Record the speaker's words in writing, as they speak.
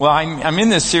Well, I'm in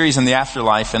this series on the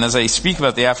afterlife, and as I speak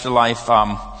about the afterlife,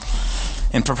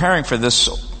 in preparing for this,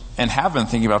 and have been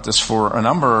thinking about this for a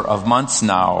number of months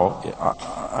now,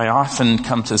 I often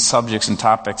come to subjects and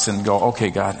topics and go,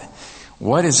 okay, God,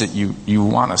 what is it you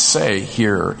want to say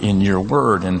here in your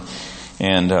word?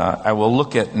 And I will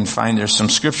look at and find there's some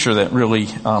scripture that really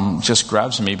just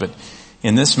grabs me. But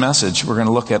in this message, we're going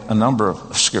to look at a number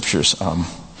of scriptures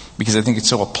because I think it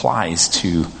so applies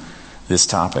to this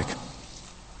topic.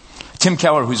 Tim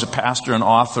Keller, who's a pastor and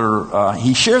author,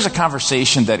 he shares a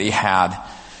conversation that he had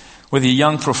with a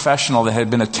young professional that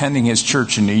had been attending his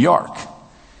church in New York.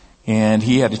 And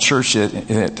he had a church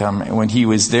that when he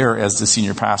was there as the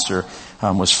senior pastor,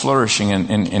 was flourishing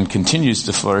and continues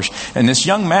to flourish. And this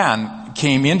young man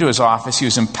came into his office. He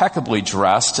was impeccably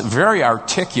dressed, very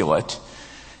articulate.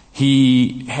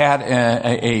 He had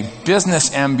a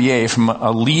business MBA from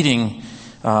a leading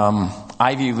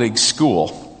Ivy League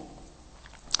school.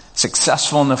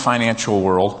 Successful in the financial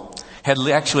world, had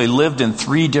actually lived in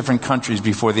 3 different countries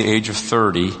before the age of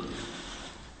 30.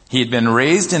 He had been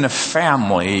raised in a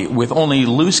family with only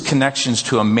loose connections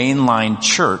to a mainline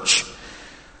church.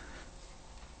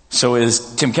 So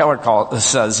as Tim Keller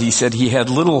says, he said he had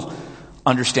little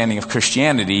understanding of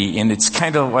Christianity, and it's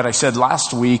kind of what I said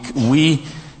last week. We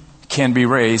can be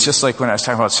raised, just like when I was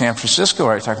talking about San Francisco,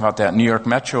 or I was talking about that New York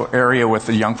metro area with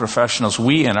the young professionals,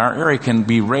 we in our area can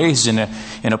be raised in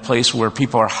a place where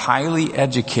people are highly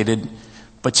educated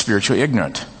but spiritually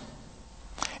ignorant.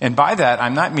 And by that,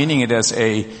 I'm not meaning it as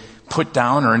a put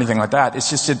down or anything like that. It's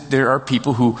just that there are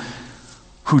people who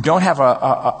don't have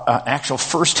a actual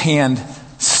firsthand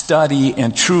study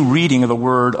and true reading of the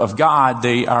Word of God.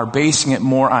 They are basing it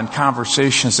more on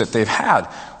conversations that they've had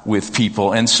with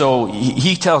people. And so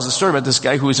he tells a story about this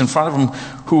guy who was in front of him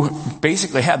who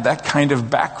basically had that kind of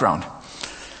background.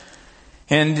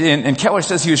 And Keller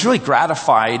says he was really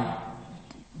gratified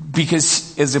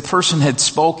because as the person had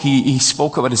spoke, he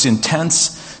spoke about his intense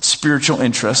spiritual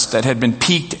interest that had been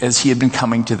piqued as he had been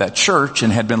coming to that church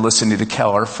and had been listening to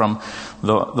Keller from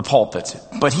the pulpit.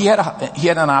 But he had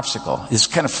an obstacle, his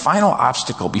kind of final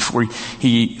obstacle before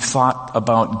he thought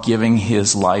about giving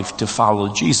his life to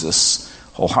follow Jesus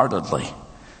wholeheartedly.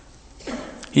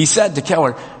 He said to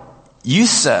Keller, "You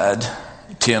said,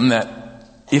 Tim, that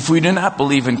if we do not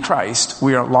believe in Christ,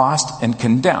 we are lost and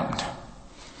condemned.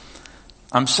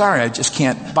 I'm sorry, I just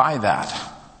can't buy that.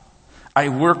 I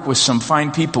work with some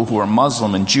fine people who are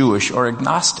Muslim and Jewish or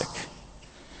agnostic.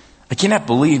 I cannot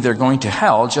believe they're going to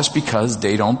hell just because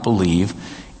they don't believe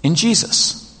in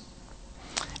Jesus.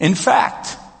 In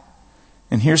fact,"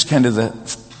 and here's kind of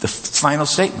the final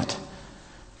statement,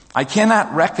 "I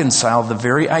cannot reconcile the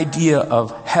very idea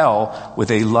of hell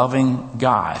with a loving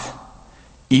God,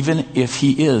 even if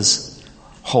he is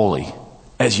holy,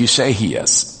 as you say he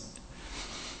is."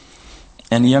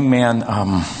 And the young man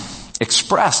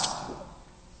expressed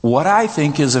what I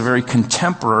think is a very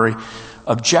contemporary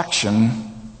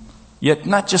objection, yet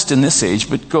not just in this age,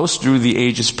 but goes through the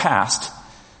ages past,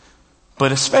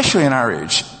 but especially in our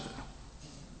age,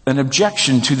 an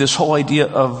objection to this whole idea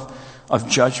of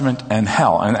judgment and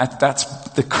hell. And that's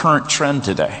the current trend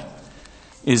today,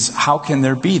 is how can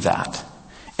there be that?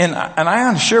 And I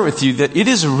want to share with you that it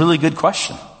is a really good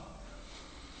question.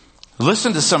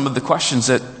 Listen to some of the questions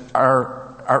that are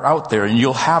out there, and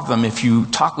you'll have them if you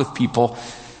talk with people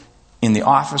in the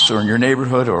office or in your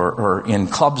neighborhood or in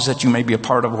clubs that you may be a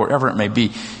part of, wherever it may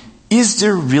be. Is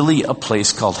there really a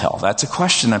place called hell? That's a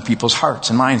question on people's hearts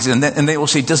and minds. And they will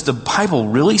say, does the Bible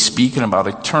really speak about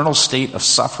an eternal state of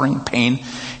suffering, pain,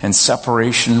 and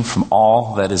separation from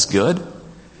all that is good?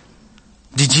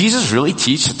 Did Jesus really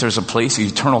teach that there's a place of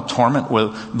eternal torment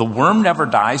where the worm never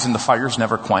dies and the fire's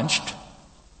never quenched?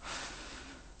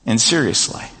 And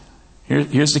seriously,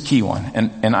 here's the key one.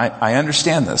 And I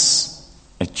understand this.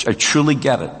 I truly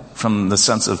get it from the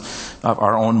sense of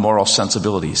our own moral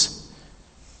sensibilities.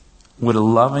 Would a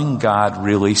loving God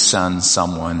really send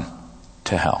someone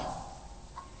to hell?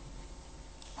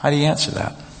 How do you answer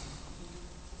that?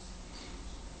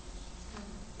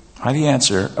 How do you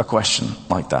answer a question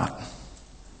like that?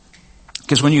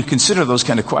 Because when you consider those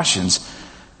kind of questions,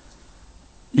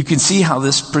 you can see how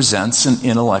this presents an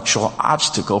intellectual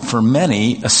obstacle for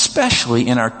many, especially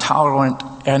in our tolerant,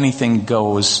 anything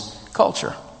goes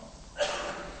culture.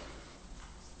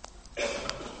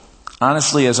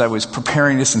 Honestly, as I was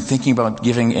preparing this and thinking about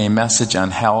giving a message on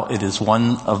hell, it is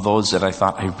one of those that I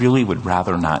thought I really would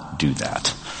rather not do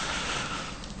that.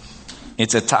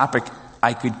 It's a topic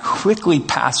I could quickly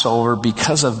pass over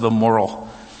because of the moral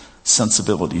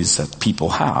sensibilities that people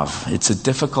have. It's a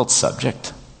difficult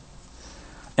subject.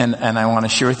 And I want to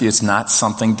share with you, it's not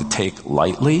something to take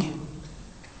lightly.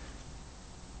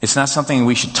 It's not something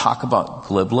we should talk about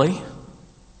glibly.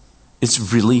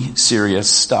 It's really serious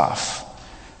stuff.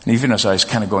 And even as I was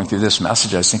kind of going through this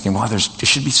message, I was thinking, wow, there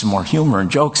should be some more humor and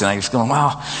jokes. And I was going,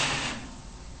 wow,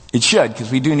 it should,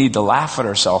 because we do need to laugh at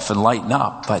ourselves and lighten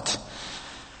up. But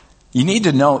you need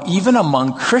to know, even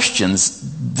among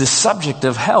Christians, the subject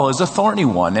of hell is a thorny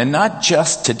one. And not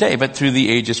just today, but through the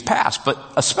ages past. But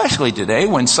especially today,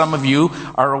 when some of you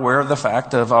are aware of the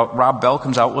fact of Rob Bell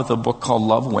comes out with a book called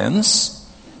Love Wins,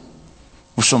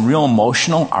 with some real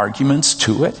emotional arguments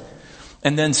to it.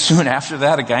 And then soon after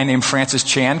that, a guy named Francis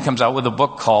Chan comes out with a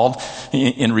book called,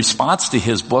 in response to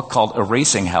his book, called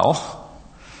Erasing Hell.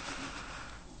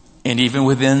 And even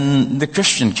within the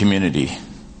Christian community,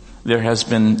 there has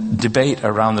been debate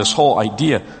around this whole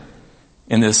idea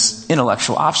and this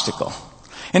intellectual obstacle.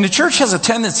 And the church has a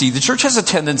tendency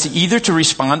either to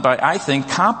respond by, I think,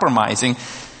 compromising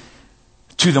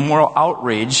to the moral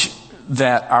outrage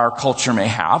that our culture may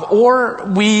have, or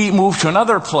we move to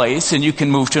another place, and you can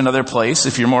move to another place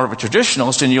if you're more of a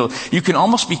traditionalist, and you can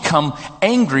almost become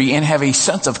angry and have a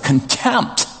sense of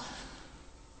contempt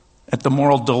at the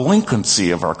moral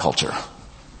delinquency of our culture.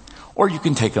 Or you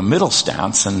can take a middle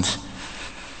stance and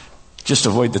just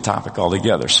avoid the topic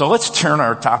altogether. So let's turn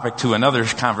our topic to another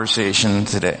conversation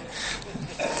today.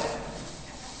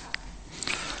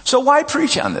 So why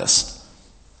preach on this?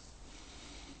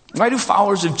 Why do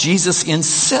followers of Jesus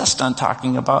insist on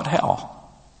talking about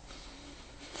hell?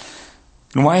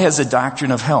 And why has the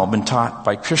doctrine of hell been taught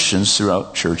by Christians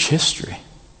throughout church history?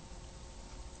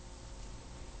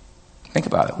 Think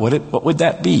about it. What would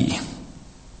that be?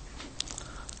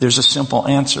 There's a simple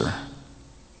answer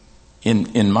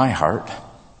in my heart.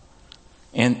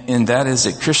 And that is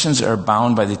that Christians are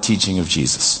bound by the teaching of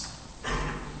Jesus.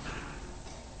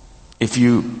 If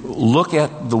you look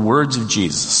at the words of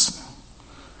Jesus,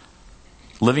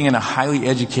 living in a highly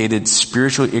educated,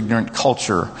 spiritually ignorant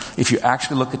culture, if you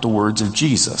actually look at the words of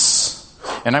Jesus.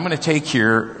 And I'm going to take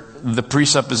here the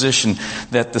presupposition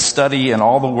that the study and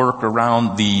all the work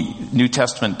around the New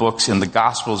Testament books and the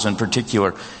Gospels in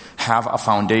particular have a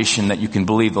foundation that you can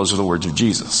believe those are the words of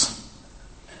Jesus.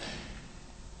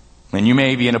 And you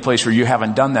may be in a place where you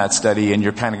haven't done that study and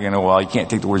you're kind of going, well, you can't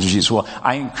take the words of Jesus. Well,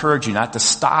 I encourage you not to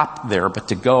stop there, but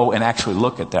to go and actually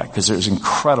look at that, because there's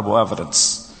incredible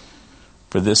evidence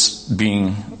for this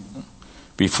being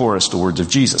before us the words of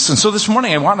Jesus. And so this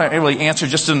morning I want to really answer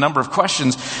just a number of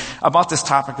questions about this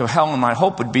topic of hell. And my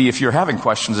hope would be, if you're having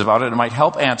questions about it, it might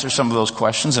help answer some of those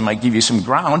questions. It might give you some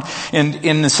ground. And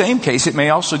in the same case, it may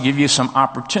also give you some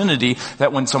opportunity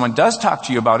that when someone does talk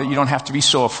to you about it, you don't have to be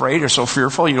so afraid or so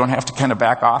fearful. You don't have to kind of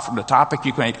back off from the topic.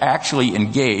 You can actually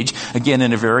engage, again,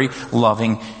 in a very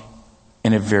loving,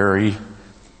 in a very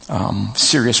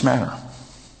serious manner.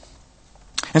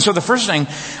 And so the first thing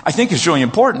I think is really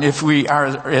important, if we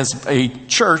are as a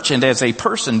church and as a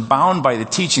person bound by the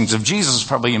teachings of Jesus, it's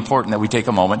probably important that we take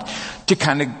a moment to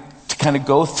kind of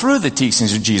go through the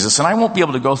teachings of Jesus. And I won't be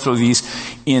able to go through these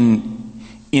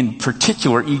in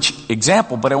particular each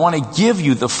example, but I want to give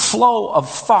you the flow of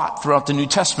thought throughout the New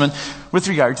Testament with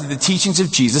regard to the teachings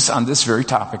of Jesus on this very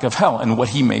topic of hell and what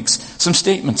he makes some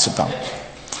statements about.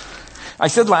 I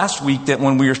said last week that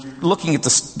when we were looking at the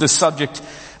subject,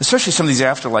 especially some of these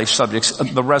afterlife subjects,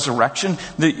 the resurrection,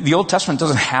 the Old Testament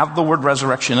doesn't have the word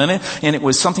resurrection in it, and it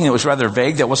was something that was rather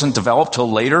vague, that wasn't developed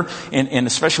till later, and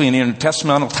especially in the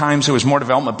intertestamental times there was more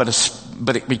development,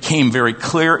 but it became very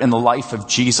clear in the life of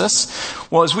Jesus.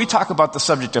 Well, as we talk about the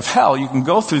subject of hell, you can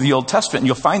go through the Old Testament and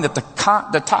you'll find that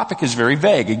the topic is very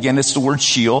vague. Again, it's the word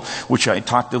Sheol, which I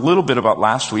talked a little bit about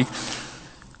last week,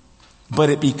 but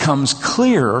it becomes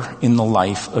clear in the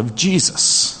life of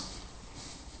Jesus.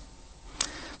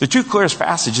 The two clearest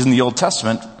passages in the Old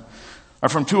Testament are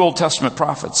from two Old Testament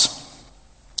prophets.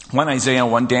 One Isaiah,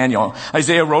 one Daniel.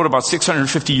 Isaiah wrote about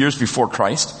 650 years before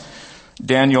Christ.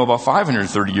 Daniel about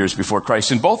 530 years before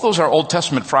Christ. And both those are Old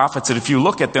Testament prophets that if you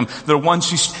look at them, they're ones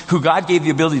who God gave the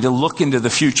ability to look into the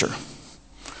future.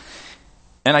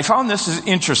 And I found this is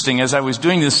interesting as I was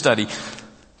doing this study,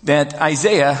 that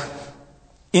Isaiah,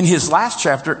 in his last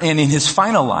chapter and in his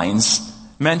final lines,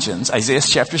 mentions Isaiah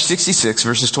chapter 66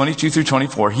 verses 22 through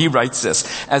 24. He writes this: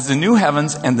 as the new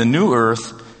heavens and the new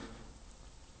earth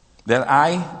that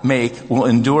I make will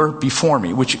endure before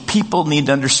me, which people need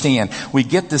to understand. We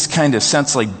get this kind of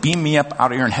sense like, beam me up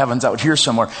out here in heavens, out here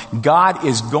somewhere. God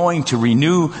is going to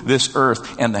renew this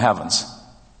earth and the heavens.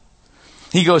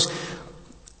 He goes,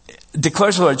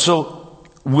 declares the Lord, so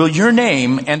will your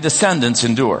name and descendants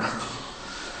endure.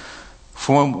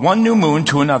 From one new moon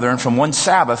to another, and from one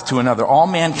Sabbath to another, all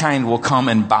mankind will come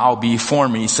and bow before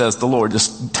me, says the Lord.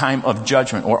 This time of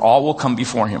judgment, where all will come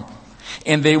before him.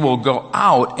 And they will go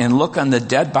out and look on the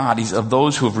dead bodies of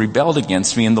those who have rebelled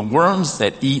against me, and the worms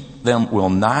that eat them will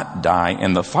not die,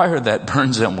 and the fire that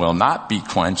burns them will not be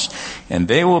quenched, and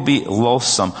they will be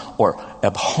loathsome or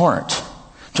abhorrent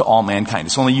to all mankind.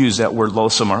 It's only used, that word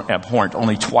loathsome or abhorrent,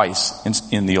 only twice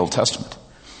in the Old Testament.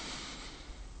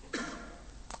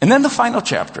 And then the final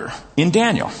chapter in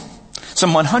Daniel,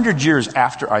 some 100 years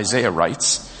after Isaiah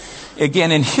writes,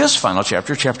 again, in his final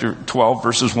chapter, chapter 12,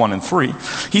 verses 1 and 3,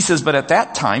 he says, but at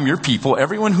that time, your people,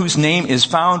 everyone whose name is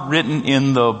found written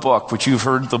in the book, which you've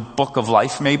heard the book of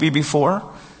life maybe before.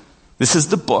 This is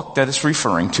the book that it's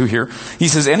referring to here. He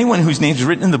says, anyone whose name is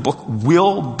written in the book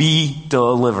will be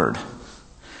delivered.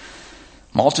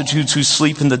 Multitudes who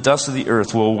sleep in the dust of the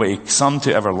earth will awake, some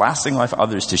to everlasting life,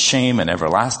 others to shame and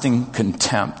everlasting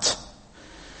contempt.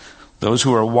 Those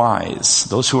who are wise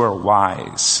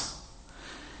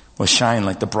will shine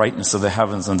like the brightness of the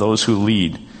heavens, and those who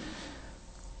lead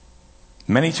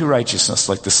many to righteousness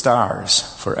like the stars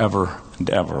forever and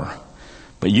ever.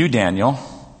 But you, Daniel,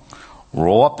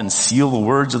 roll up and seal the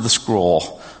words of the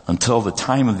scroll until the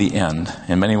time of the end,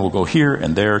 and many will go here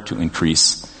and there to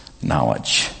increase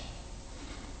knowledge.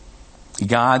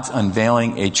 God's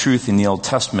unveiling a truth in the Old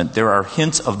Testament. There are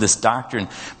hints of this doctrine,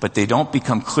 but they don't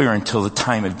become clear until the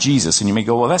time of Jesus. And you may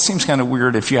go, well, that seems kind of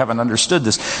weird if you haven't understood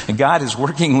this. And God is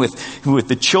working with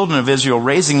the children of Israel,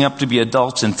 raising up to be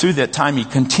adults, and through that time He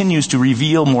continues to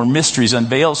reveal more mysteries,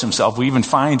 unveils Himself. We even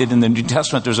find it in the New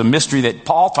Testament. There's a mystery that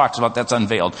Paul talks about that's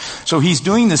unveiled. So He's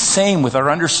doing the same with our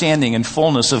understanding and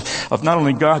fullness of not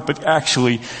only God, but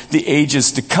actually the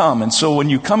ages to come. And so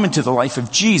when you come into the life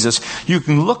of Jesus, you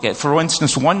can look at, for instance,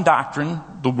 one doctrine,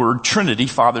 the word Trinity,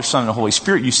 Father, Son, and Holy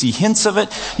Spirit. You see hints of it.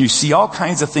 You see all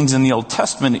kinds of things in the Old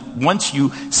Testament once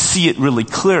you see it really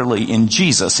clearly in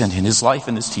Jesus and in His life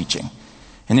and His teaching.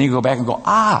 And then you go back and go,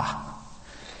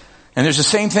 And there's the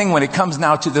same thing when it comes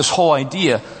now to this whole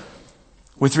idea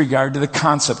with regard to the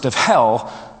concept of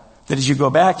hell, that as you go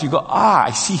back, you go,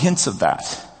 I see hints of that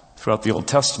throughout the Old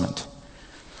Testament.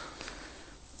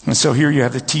 And so here you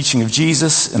have the teaching of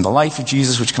Jesus and the life of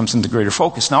Jesus, which comes into greater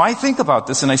focus. Now I think about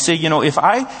this and I say, if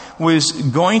I was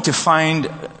going to find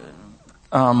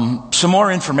some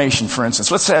more information, for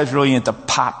instance, let's say I was really into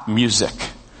pop music,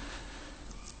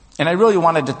 and I really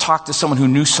wanted to talk to someone who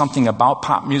knew something about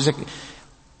pop music,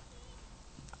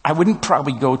 I wouldn't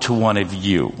probably go to one of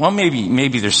you. Well,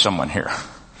 maybe there's someone here.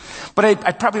 But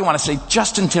I'd probably want to say,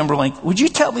 Justin Timberlake, would you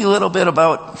tell me a little bit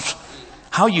about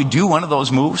how you do one of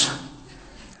those moves?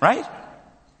 Right?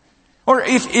 Or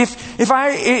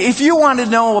if you want to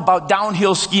know about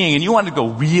downhill skiing and you want to go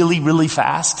really, really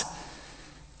fast,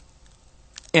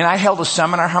 and I held a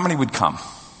seminar, how many would come?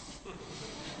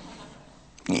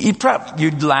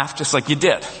 You'd laugh just like you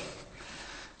did.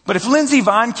 But if Lindsey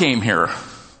Vonn came here,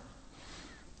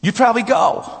 you'd probably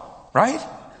go, right?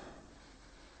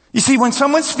 You see, when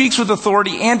someone speaks with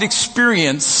authority and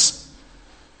experience,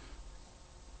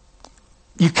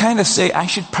 you kind of say, I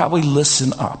should probably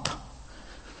listen up.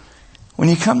 When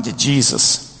you come to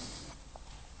Jesus,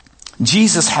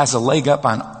 Jesus has a leg up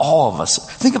on all of us.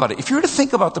 Think about it. If you were to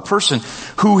think about the person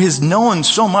who has known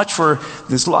so much for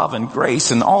this love and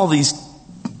grace and all these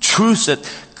truths that,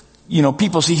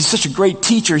 people say, he's such a great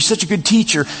teacher, he's such a good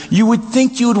teacher, you would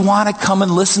think you would want to come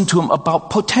and listen to him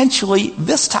about potentially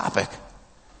this topic.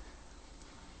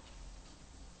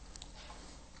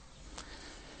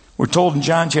 We're told in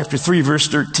John chapter 3, verse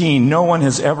 13, no one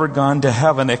has ever gone to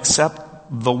heaven except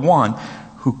the one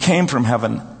who came from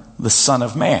heaven, the Son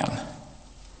of Man.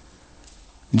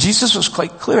 Jesus was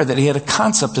quite clear that He had a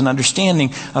concept and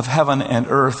understanding of heaven and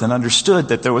earth, and understood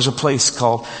that there was a place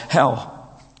called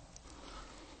hell.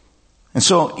 And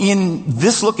so in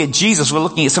this look at Jesus, we're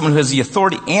looking at someone who has the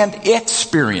authority and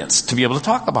experience to be able to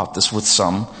talk about this with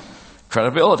some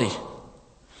credibility. In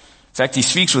fact, He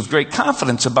speaks with great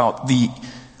confidence about the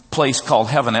place called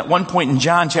heaven. At one point in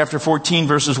John chapter 14,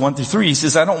 verses 1 through 3, He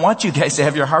says, I don't want you guys to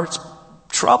have your hearts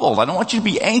troubled. I don't want you to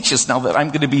be anxious now that I'm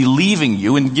going to be leaving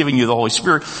you and giving you the Holy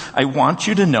Spirit. I want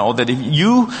you to know that if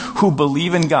you who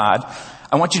believe in God,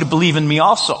 I want you to believe in me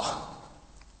also.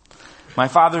 My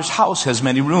Father's house has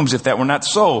many rooms. If that were not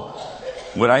so,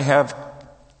 would I have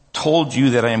told you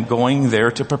that I am going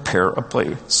there to prepare a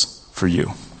place for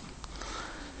you?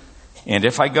 And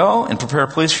if I go and prepare a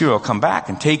place for you, I'll come back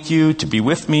and take you to be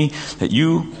with me, that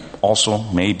you also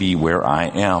may be where I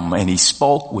am. And He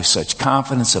spoke with such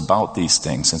confidence about these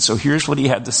things. And so here's what He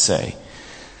had to say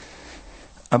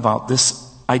about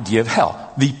this idea of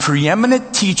hell. The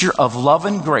preeminent teacher of love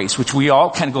and grace, which we all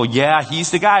kind of go, yeah,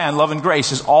 he's the guy on love and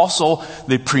grace, is also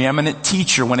the preeminent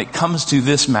teacher when it comes to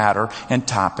this matter and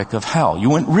topic of hell. You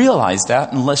wouldn't realize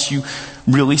that unless you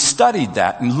really studied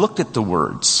that and looked at the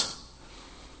words.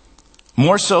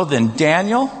 More so than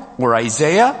Daniel or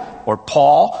Isaiah or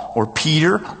Paul or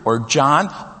Peter or John,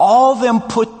 all of them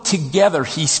put together,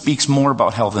 he speaks more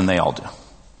about hell than they all do.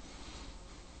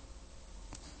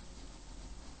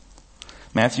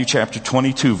 Matthew chapter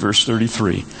 22, verse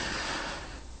 33.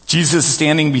 Jesus is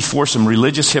standing before some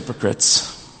religious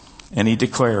hypocrites, and he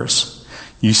declares,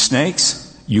 "You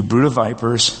snakes, you brood of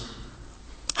vipers,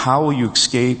 how will you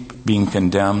escape being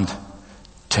condemned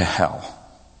to hell?"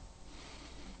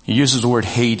 He uses the word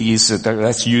Hades,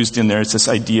 that's used in there. It's this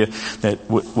idea that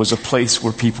was a place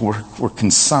where people were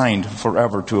consigned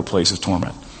forever to a place of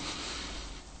torment.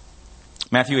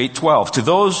 Matthew 8:12. To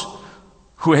those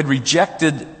who had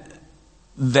rejected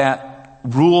that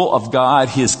rule of God,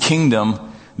 his kingdom,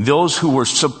 those who were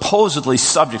supposedly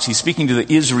subjects, he's speaking to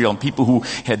the Israel and people who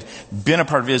had been a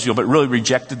part of Israel but really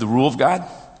rejected the rule of God.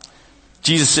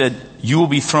 Jesus said, "You will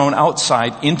be thrown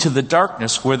outside into the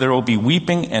darkness where there will be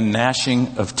weeping and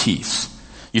gnashing of teeth."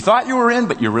 You thought you were in,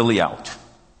 but you're really out.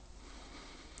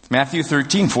 Matthew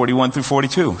 13, 41 through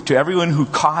 42. To everyone who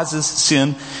causes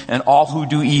sin and all who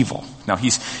do evil. Now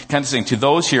he's kind of saying to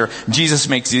those here, Jesus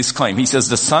makes this claim. He says,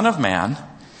 the Son of Man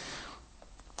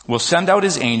will send out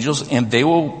his angels and they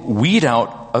will weed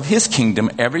out of his kingdom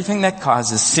everything that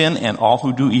causes sin and all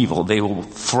who do evil. They will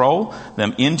throw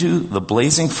them into the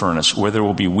blazing furnace where there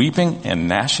will be weeping and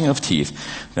gnashing of teeth.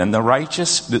 Then the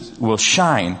righteous will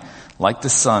shine like the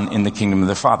sun in the kingdom of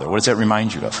their Father. What does that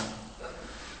remind you of?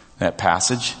 That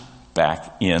passage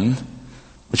back in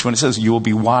which when it says you will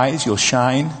be wise, you'll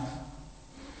shine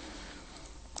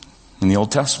in the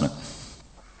Old Testament.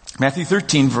 Matthew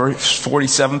 13, verse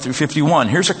 47 through 51.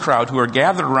 Here's a crowd who are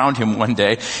gathered around him one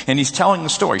day, and he's telling a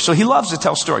story. So he loves to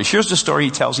tell stories. Here's the story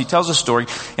he tells. He tells a story,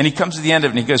 and he comes to the end of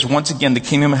it, and he goes, once again, the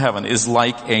kingdom of heaven is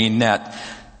like a net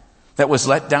that was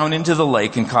let down into the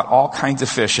lake and caught all kinds of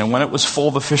fish. And when it was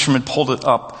full, the fishermen pulled it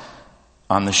up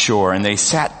on the shore, and they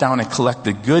sat down and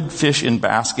collected good fish in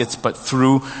baskets, but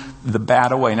threw the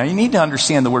bad away. Now you need to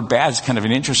understand the word bad is kind of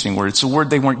an interesting word. It's a word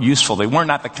they weren't useful. They were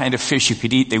not the kind of fish you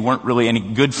could eat. They weren't really any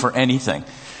good for anything.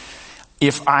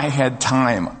 If I had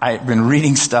time, I've been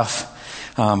reading stuff,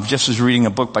 just was reading a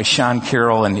book by Sean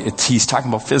Carroll, and he's talking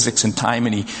about physics and time,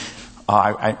 and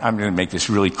I'm going to make this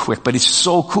really quick, but it's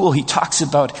so cool. He talks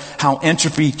about how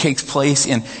entropy takes place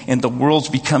and the world's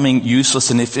becoming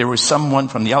useless, and if there was someone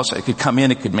from the outside that could come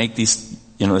in, it could make these,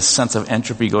 this sense of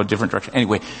entropy go a different direction.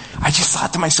 Anyway, I just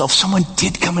thought to myself, someone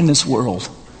did come in this world.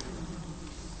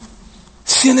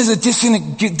 Sin is a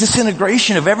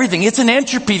disintegration of everything. It's an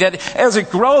entropy that as it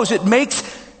grows, it makes,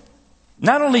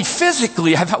 not only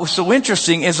physically, I thought was so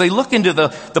interesting, as they look into the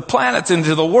planets,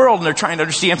 into the world, and they're trying to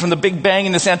understand from the Big Bang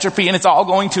and this entropy, and it's all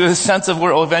going to a sense of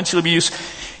where it will eventually be used.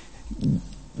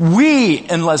 We,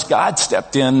 unless God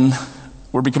stepped in,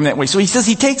 we're becoming that way. So he says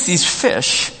he takes these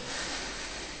fish,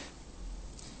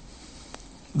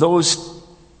 those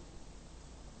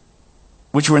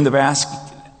which were in the basket,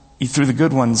 he threw the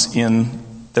good ones in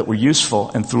that were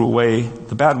useful and threw away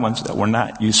the bad ones that were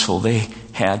not useful. They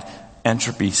had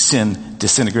entropy, sin,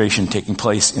 disintegration taking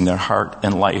place in their heart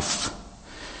and life.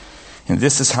 And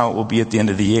this is how it will be at the end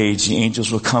of the age. The angels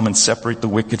will come and separate the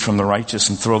wicked from the righteous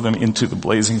and throw them into the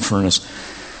blazing furnace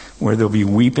where there'll be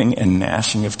weeping and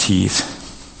gnashing of teeth.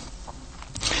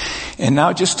 And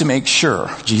now just to make sure,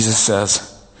 Jesus says,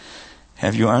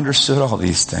 have you understood all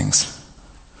these things?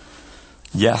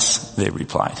 Yes, they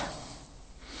replied.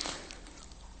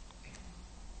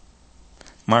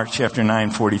 Mark chapter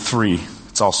 9:43.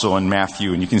 It's also in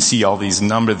Matthew, and you can see all these,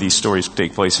 number of these stories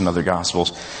take place in other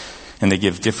Gospels, and they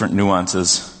give different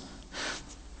nuances.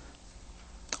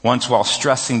 Once while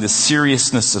stressing the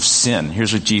seriousness of sin,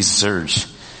 here's what Jesus urged.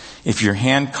 If your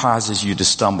hand causes you to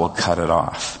stumble, cut it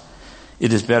off.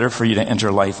 It is better for you to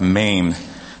enter life maimed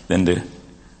than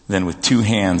with two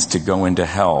hands to go into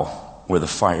hell where the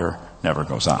fire never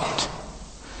goes out.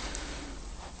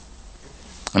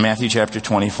 In Matthew chapter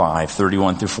 25,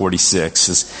 31 through 46,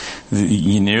 is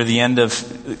near the end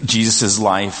of Jesus'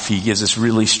 life, he gives this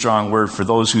really strong word for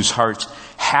those whose hearts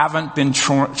haven't been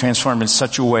transformed in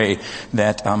such a way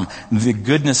that the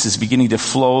goodness is beginning to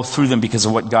flow through them because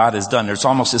of what God has done. There's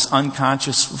almost this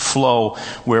unconscious flow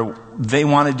where they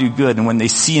want to do good, and when they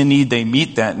see a need, they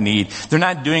meet that need. They're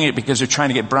not doing it because they're trying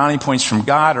to get brownie points from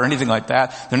God or anything like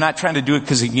that. They're not trying to do it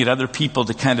because they can get other people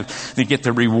to get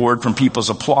the reward from people's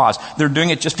applause. They're doing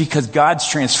it just because God's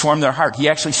transformed their heart. He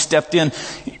actually stepped in.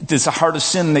 There's a heart of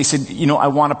sin, and they said, I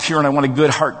want a pure and I want a good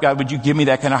heart. God, would you give me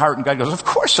that kind of heart? And God goes, of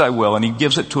course I will. And he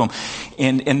gives it to them.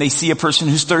 And they see a person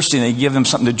who's thirsty, and they give them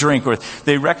something to drink, or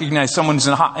they recognize someone who's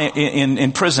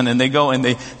in prison, and they go and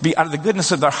out of the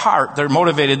goodness of their heart, they're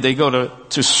motivated, they go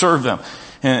to serve them.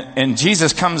 And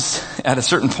Jesus comes at a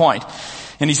certain point,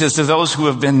 and he says to those who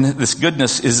have been, this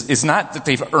goodness is not that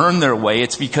they've earned their way,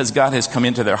 it's because God has come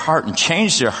into their heart and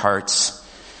changed their hearts.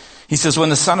 He says, when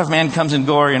the Son of Man comes in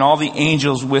glory and all the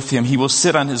angels with him, he will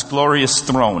sit on his glorious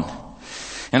throne.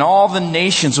 And all the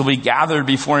nations will be gathered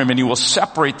before him, and he will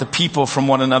separate the people from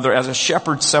one another as a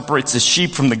shepherd separates the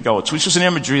sheep from the goats, which was an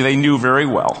imagery they knew very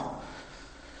well.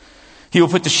 He will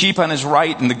put the sheep on his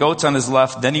right and the goats on his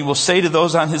left. Then he will say to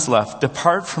those on his left,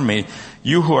 depart from me,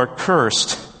 you who are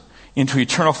cursed, into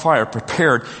eternal fire,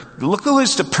 prepared. Look who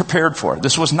is prepared for.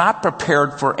 This was not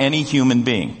prepared for any human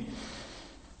being,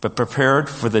 but prepared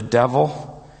for the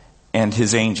devil and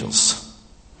his angels.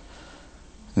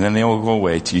 And then they will go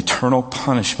away to eternal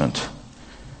punishment,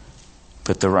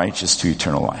 but the righteous to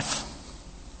eternal life.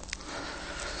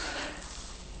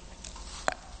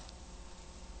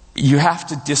 You have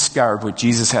to discard what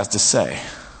Jesus has to say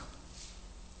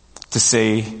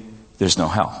there's no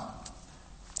hell.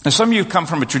 Now, some of you come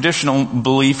from a traditional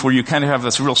belief where you kind of have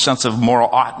this real sense of moral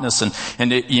oughtness,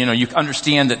 and you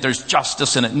understand that there's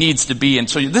justice and it needs to be, and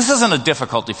so this isn't a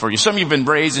difficulty for you. Some of you have been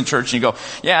raised in church and you go,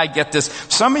 yeah, I get this.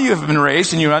 Some of you have been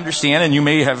raised and you understand, and you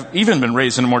may have even been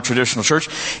raised in a more traditional church,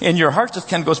 and your heart just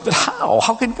kind of goes, but how?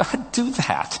 How can God do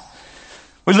that?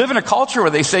 We live in a culture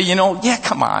where they say, yeah,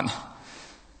 come on.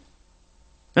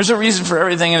 There's a reason for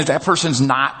everything, and that person's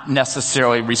not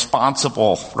necessarily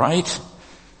responsible, right?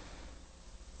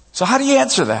 So how do you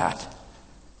answer that?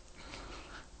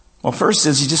 Well, first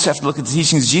is you just have to look at the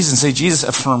teachings of Jesus and say, Jesus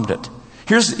affirmed it.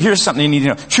 Here's something you need to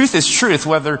know. Truth is truth,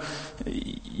 whether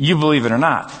you believe it or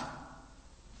not.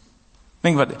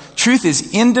 Think about it. Truth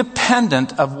is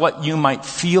independent of what you might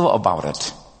feel about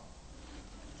it.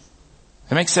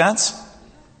 That makes sense?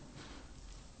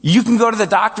 You can go to the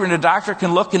doctor, and the doctor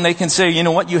can look and they can say, you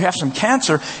know what, you have some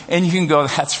cancer, and you can go,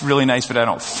 that's really nice, but I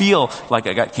don't feel like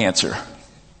I got cancer.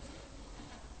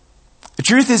 The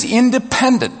truth is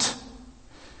independent.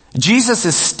 Jesus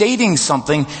is stating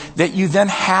something that you then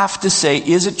have to say,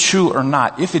 is it true or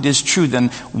not? If it is true, then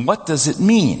what does it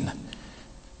mean?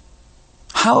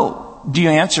 How do you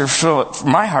answer? For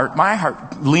my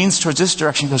heart leans towards this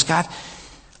direction. Goes, God,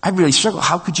 I really struggle.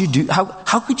 How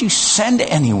could you send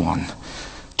anyone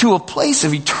to a place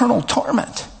of eternal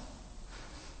torment?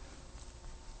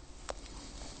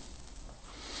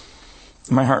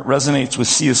 My heart resonates with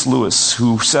C.S. Lewis,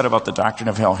 who said about the doctrine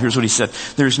of hell. Here's what he said.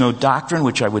 There's no doctrine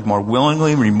which I would more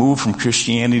willingly remove from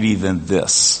Christianity than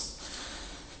this,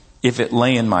 if it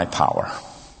lay in my power.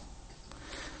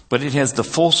 But it has the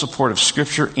full support of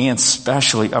Scripture and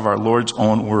especially of our Lord's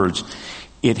own words.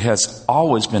 It has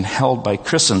always been held by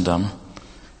Christendom,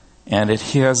 and it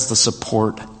has the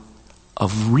support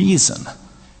of reason.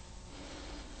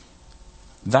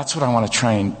 That's what I want to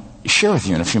try and share with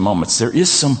you in a few moments. There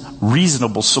is some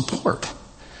reasonable support,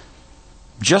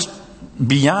 just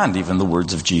beyond even the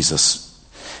words of Jesus.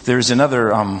 There's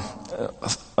another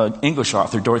English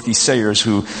author, Dorothy Sayers,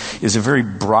 who is a very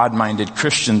broad-minded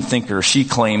Christian thinker. She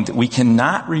claimed that we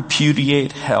cannot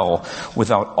repudiate hell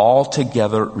without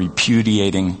altogether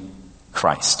repudiating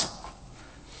Christ.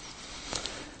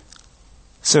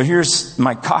 So here's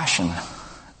my caution.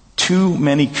 Too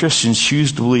many Christians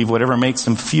choose to believe whatever makes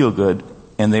them feel good,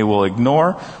 and they will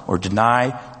ignore or deny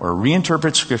or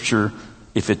reinterpret Scripture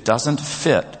if it doesn't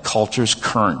fit culture's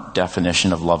current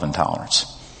definition of love and tolerance.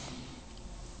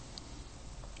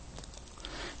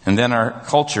 And then our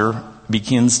culture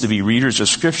begins to be readers of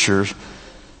Scripture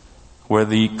where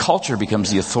the culture becomes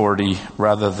the authority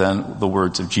rather than the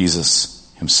words of Jesus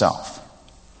himself.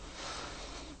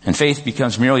 And faith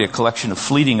becomes merely a collection of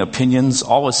fleeting opinions,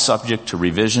 always subject to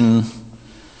revision.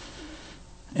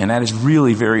 And that is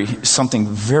really something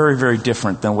very, very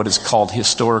different than what is called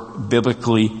historic,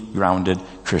 biblically grounded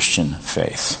Christian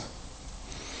faith.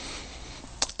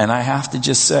 And I have to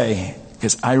just say,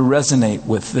 because I resonate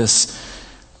with this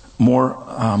more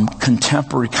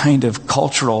contemporary kind of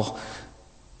cultural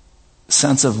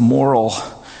sense of moral,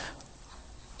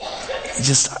 it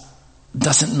just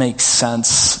doesn't make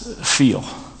sense feel.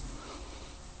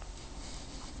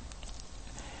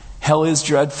 Hell is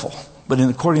dreadful, but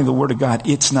according to the Word of God,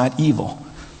 it's not evil.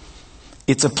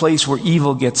 It's a place where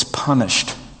evil gets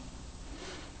punished.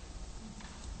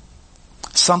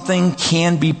 Something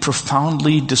can be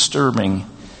profoundly disturbing,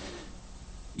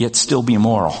 yet still be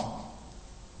moral.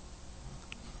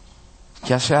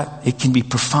 Guess that? It can be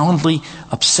profoundly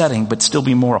upsetting, but still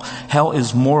be moral. Hell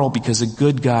is moral because a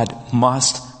good God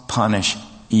must punish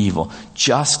evil.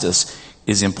 Justice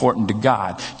is important to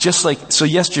God. Just like, so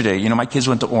yesterday, my kids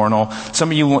went to Orono.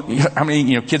 Some of you, how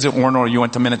many, kids at Orono, you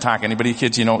went to Minnetonka? Anybody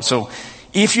kids, so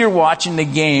if you're watching the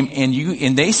game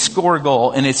and they score a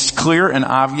goal and it's clear and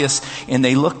obvious and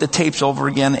they look the tapes over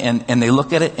again and they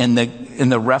look at it and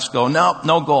the refs go,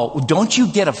 no goal. Don't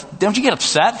you get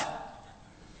upset?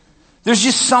 There's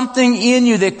just something in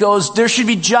you that goes, there should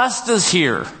be justice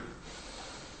here.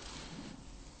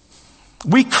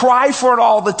 We cry for it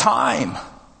all the time.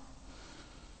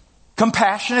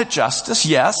 Compassionate justice,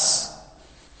 yes.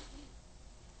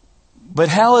 But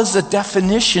hell is the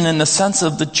definition in the sense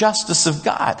of the justice of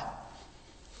God.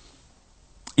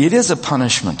 It is a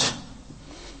punishment.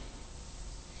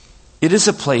 It is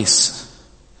a place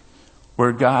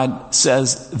where God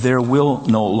says there will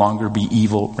no longer be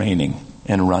evil reigning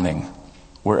and running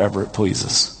wherever it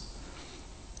pleases.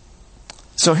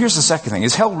 So here's the second thing.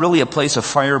 Is hell really a place of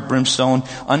fire, brimstone,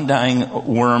 undying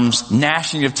worms,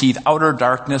 gnashing of teeth, outer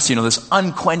darkness, this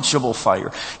unquenchable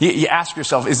fire? You ask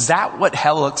yourself, is that what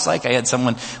hell looks like? I had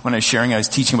someone, when I was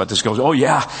teaching about this, goes, oh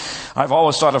yeah, I've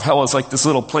always thought of hell as like this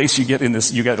little place you get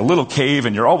a little cave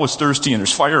and you're always thirsty and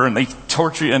there's fire and they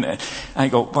torture you. And I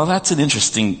go, well, that's an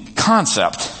interesting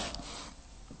concept.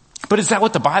 But is that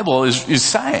what the Bible is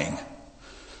saying?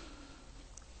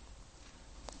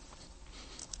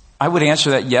 I would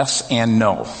answer that yes and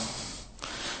no.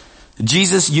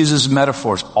 Jesus uses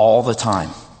metaphors all the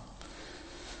time.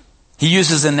 He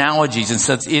uses analogies and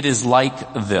says it is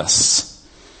like this.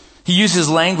 He uses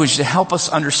language to help us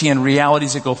understand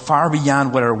realities that go far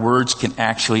beyond what our words can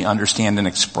actually understand and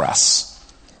express.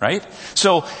 Right?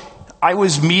 So I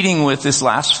was meeting with this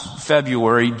last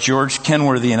February. George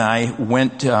Kenworthy and I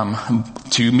went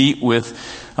to meet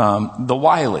with the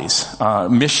Wileys,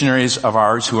 missionaries of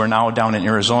ours who are now down in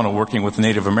Arizona working with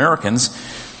Native Americans.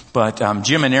 But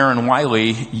Jim and Aaron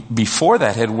Wiley, before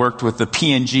that, had worked with the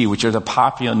PNG, which are the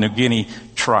Papua New Guinea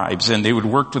tribes, and they would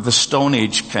work with the Stone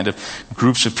Age kind of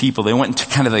groups of people. They went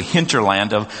into kind of the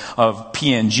hinterland of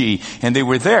PNG, and they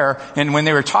were there, and when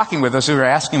they were talking with us, we were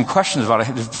asking them questions about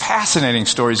it. Fascinating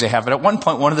stories they have. But at one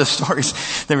point, one of the stories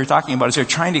they were talking about is they were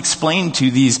trying to explain to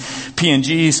these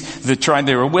PNGs the tribe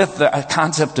they were with the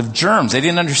concept of germs. They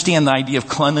didn't understand the idea of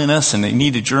cleanliness, and they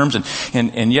needed germs,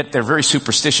 and yet they're very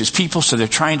superstitious people, so they're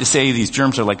trying to say these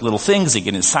germs are like little things, they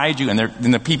get inside you, and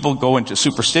the people go into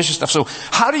superstitious stuff. So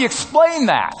how do you explain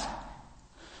that?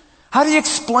 How do you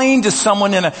explain to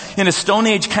someone in a Stone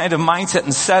Age kind of mindset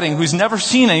and setting who's never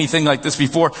seen anything like this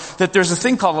before that there's a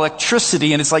thing called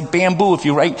electricity and it's like bamboo,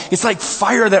 it's like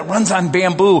fire that runs on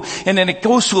bamboo, and then it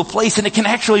goes to a place and it can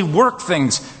actually work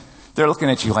things. They're looking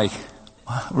at you like,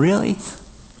 really?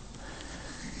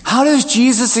 How does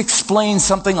Jesus explain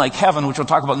something like heaven, which we'll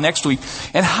talk about next week,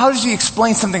 and how does he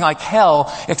explain something like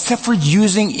hell except for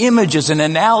using images and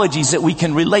analogies that we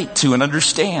can relate to and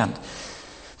understand?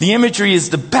 The imagery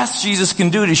is the best Jesus can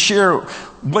do to share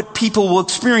what people will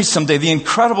experience someday. The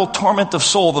incredible torment of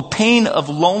soul, the pain of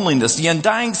loneliness, the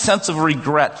undying sense of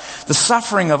regret, the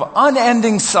suffering of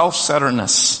unending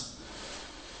self-centeredness.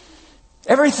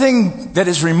 Everything that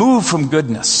is removed from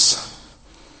goodness.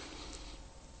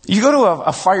 You go to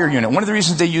a fire unit. One of the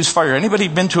reasons they use fire. Anybody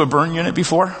been to a burn unit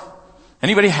before?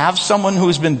 Anybody have someone who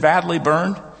has been badly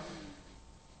burned?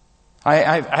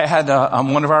 I had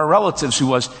one of our relatives who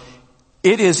was.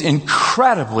 It is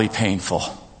incredibly painful.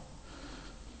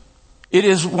 It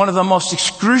is one of the most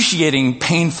excruciating,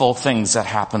 painful things that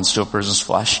happens to a person's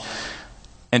flesh.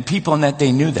 And people in that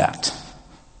day knew that.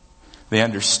 They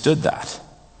understood that.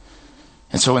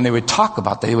 And so when they would talk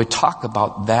about that, they would talk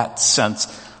about that sense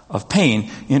of pain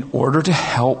in order to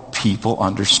help people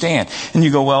understand. And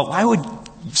you go, well, why would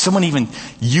someone even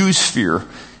use fear?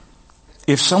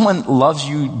 If someone loves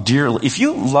you dearly, if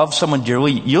you love someone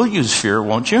dearly, you'll use fear,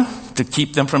 won't you? To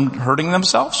keep them from hurting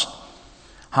themselves?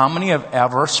 How many have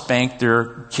ever spanked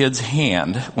their kid's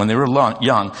hand when they were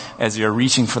young as they were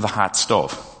reaching for the hot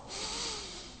stove?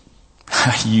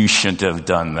 You shouldn't have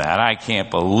done that. I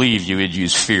can't believe you would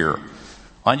use fear.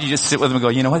 Why don't you just sit with them and go,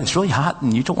 you know what, it's really hot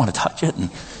and you don't want to touch it.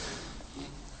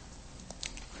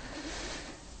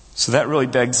 So that really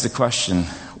begs the question,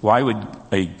 why would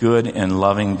a good and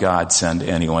loving God send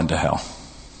anyone to hell?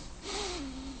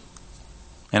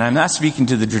 And I'm not speaking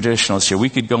to the traditionalists here. We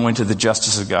could go into the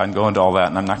justice of God and go into all that,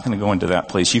 and I'm not going to go into that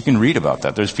place. You can read about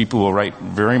that. There's people who will write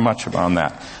very much about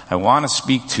that. I want to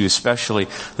speak to especially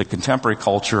the contemporary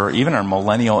culture, or even our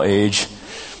millennial age,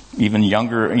 even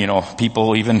younger,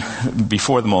 people even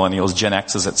before the millennials, Gen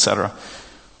X's, etc.,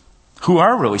 who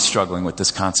are really struggling with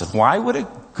this concept. Why would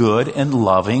a good and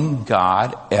loving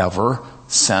God ever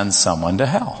send someone to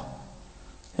hell?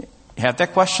 You had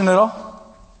that question at all?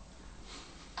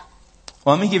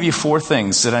 Well, let me give you 4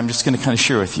 things that I'm just going to kind of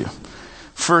share with you.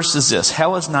 First is this.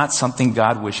 Hell is not something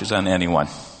God wishes on anyone.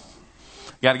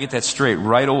 You got to get that straight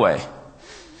right away.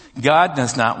 God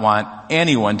does not want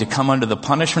anyone to come under the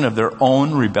punishment of their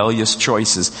own rebellious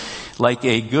choices. Like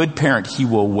a good parent, he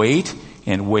will wait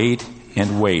and wait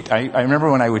and wait. I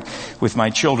remember when I would, with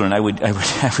my children, I would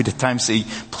at times say,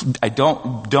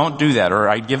 don't do that. Or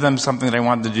I'd give them something that I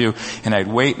wanted to do, and I'd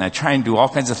wait, and I'd try and do all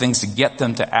kinds of things to get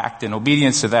them to act in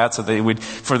obedience to that, so they would,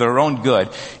 for their own good.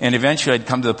 And eventually I'd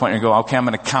come to the point and go, okay, I'm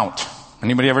going to count.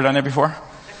 Anybody ever done that before?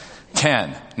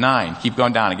 10, 9, keep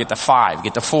going down, and get to 5,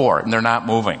 get to 4, and they're not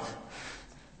moving.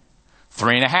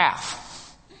 3.5,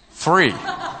 3,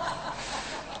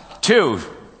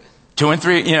 2 and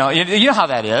 3, you know how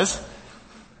that is.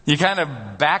 You kind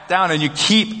of back down and you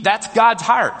keep, that's God's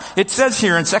heart. It says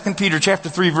here in 2 Peter chapter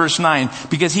 3 verse 9,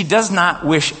 because he does not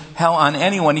wish hell on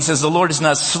anyone. He says the Lord is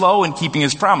not slow in keeping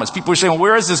his promise. People are saying, well,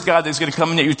 where is this God that's going to come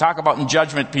in that you talk about in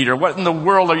judgment, Peter? What in the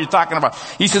world are you talking about?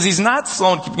 He says he's not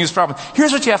slow in keeping his promise.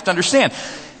 Here's what you have to understand.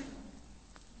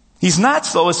 He's not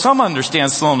slow as some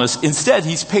understand slowness. Instead,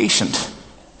 he's patient.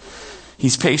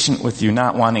 He's patient with you,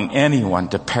 not wanting anyone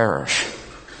to perish.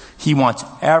 He wants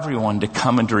everyone to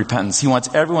come into repentance. He wants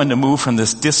everyone to move from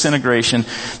this disintegration,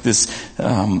 this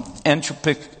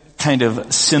entropic kind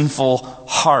of sinful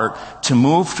heart, to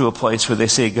move to a place where they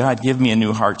say, God, give me a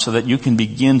new heart so that you can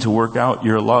begin to work out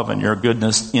your love and your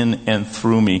goodness in and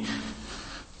through me.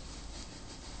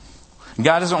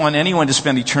 God doesn't want anyone to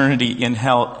spend eternity in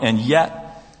hell, and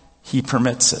yet he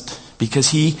permits it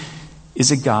because he is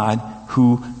a God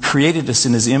who created us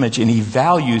in his image, and he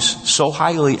values so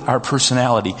highly our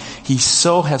personality. He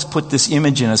so has put this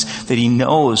image in us that he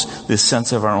knows this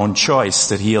sense of our own choice,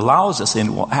 that he allows us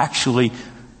and will actually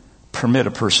permit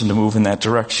a person to move in that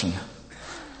direction.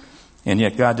 And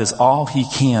yet God does all he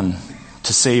can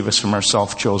to save us from our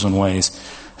self-chosen ways.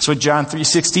 That's what John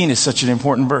 3:16 is such an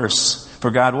important verse. For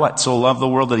God what? So loved the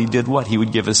world that he did what? He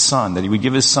would give his son. That he would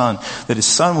give his son. That his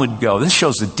son would go. This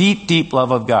shows the deep, deep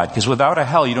love of God. Because without a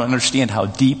hell, you don't understand how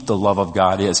deep the love of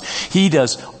God is. He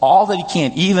does all that he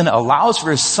can. Even allows for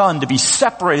his son to be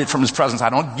separated from his presence. I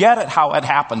don't get it how it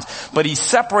happens. But he's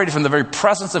separated from the very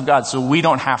presence of God so we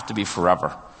don't have to be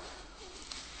forever.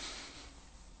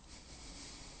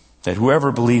 That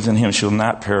whoever believes in him shall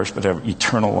not perish but have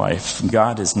eternal life.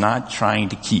 God is not trying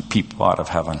to keep people out of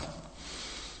heaven.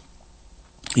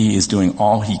 He is doing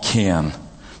all he can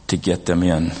to get them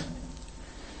in.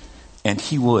 And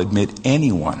he will admit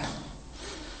anyone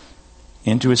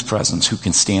into his presence who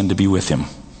can stand to be with him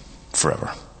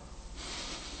forever.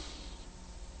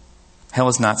 Hell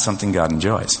is not something God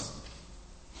enjoys.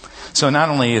 So not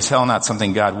only is hell not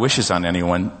something God wishes on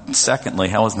anyone, secondly,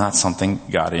 hell is not something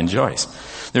God enjoys.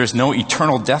 There is no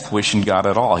eternal death wish in God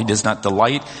at all. He does not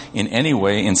delight in any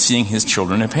way in seeing his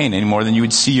children in pain, any more than you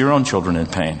would see your own children in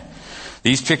pain.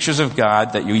 These pictures of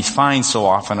God that you find so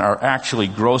often are actually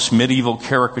gross medieval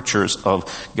caricatures of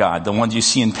God, the ones you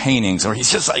see in paintings, or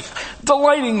he's just like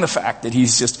delighting the fact that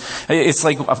he's just, it's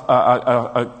like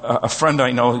a friend I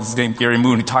know, his name Gary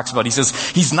Moon, who talks about, he says,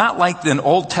 he's not like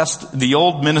the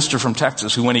old minister from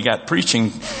Texas who when he got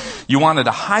preaching, you wanted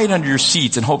to hide under your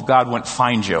seats and hope God wouldn't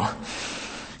find you.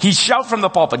 He'd shout from the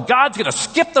pulpit, God's going to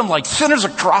skip them like sinners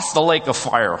across the lake of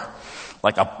fire,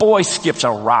 like a boy skips a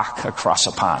rock across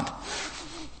a pond.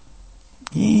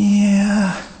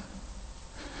 Yeah,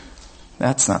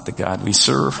 that's not the God we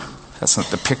serve. That's not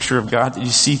the picture of God that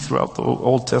you see throughout the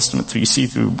Old Testament, that you see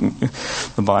through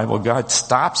the Bible. God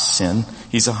stops sin.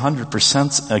 He's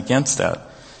 100% against that.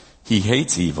 He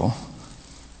hates evil.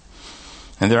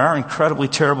 And there are incredibly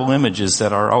terrible images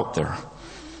that are out there.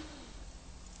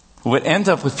 What ends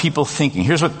up with people thinking,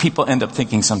 here's what people end up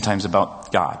thinking sometimes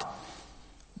about God.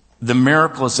 The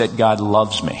miracle is that God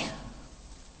loves me.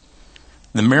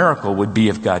 The miracle would be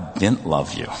if God didn't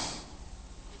love you.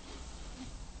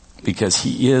 Because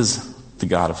he is the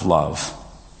God of love.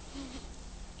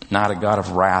 Not a God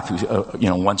of wrath who,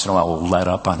 once in a while will let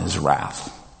up on his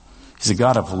wrath. He's a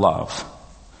God of love.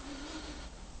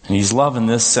 And he's love in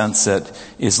this sense that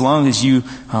as long as you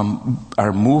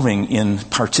are moving in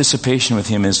participation with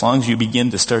him, as long as you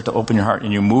begin to start to open your heart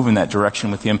and you move in that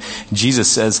direction with him,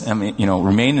 Jesus says,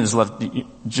 remain in his love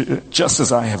just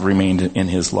as I have remained in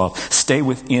his love. Stay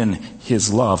within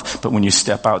his love. But when you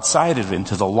step outside of it,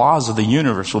 into the laws of the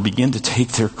universe will begin to take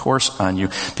their course on you,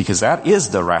 because that is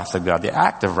the wrath of God, the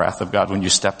active wrath of God when you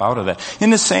step out of that.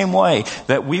 In the same way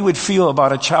that we would feel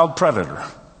about a child predator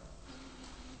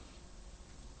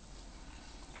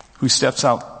who steps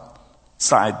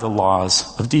outside the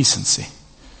laws of decency.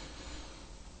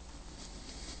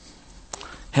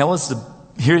 Here's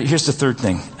the third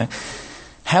thing.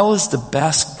 Hell is the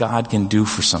best God can do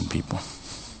for some people.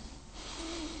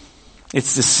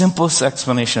 It's the simplest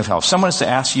explanation of hell. If someone is to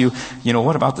ask you,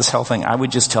 what about this hell thing? I would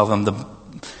just tell them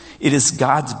it is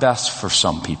God's best for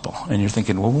some people. And you're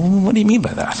thinking, well, what do you mean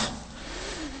by that?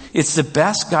 It's the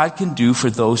best God can do for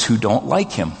those who don't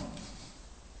like him.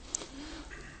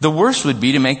 The worst would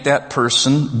be to make that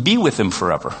person be with him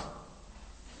forever.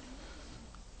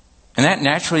 And that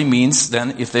naturally means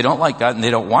then, if they don't like God and they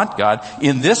don't want God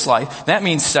in this life, that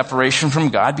means separation from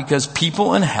God, because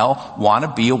people in hell want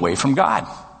to be away from God.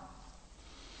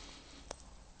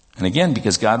 And again,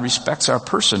 because God respects our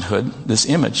personhood, this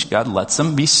image, God lets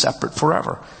them be separate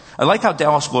forever. I like how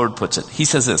Dallas Willard puts it. He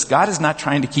says this: God is not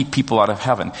trying to keep people out of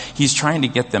heaven. He's trying to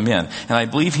get them in. And I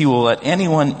believe he will let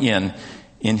anyone in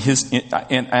his,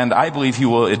 and I believe he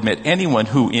will admit anyone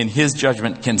who in his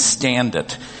judgment can stand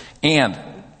it. And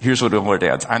here's what Willard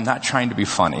adds: I'm not trying to be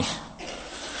funny.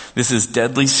 This is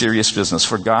deadly serious business.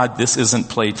 For God, this isn't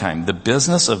playtime. The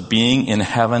business of being in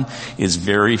heaven is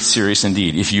very serious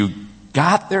indeed. If you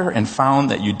got there and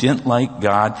found that you didn't like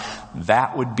God,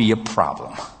 that would be a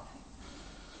problem.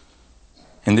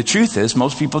 And the truth is,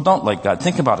 most people don't like God.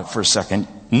 Think about it for a second.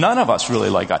 None of us really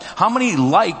like God. How many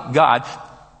like God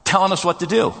telling us what to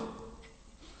do?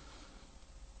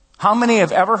 How many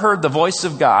have ever heard the voice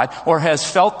of God, or has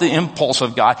felt the impulse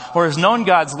of God, or has known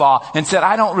God's law and said,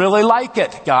 I don't really like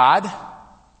it, God.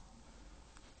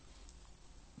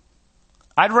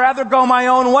 I'd rather go my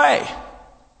own way.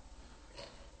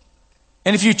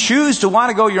 And if you choose to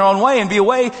want to go your own way and be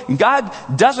away, God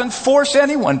doesn't force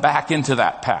anyone back into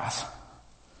that path.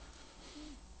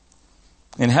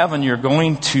 In heaven, you're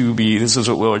going to be, this is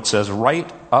what Willard says, right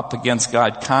up against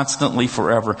God constantly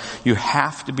forever. You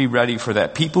have to be ready for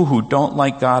that. People who don't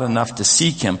like God enough to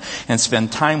seek him and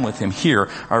spend time with him here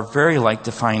are very like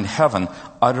to find heaven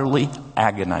utterly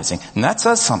agonizing. And that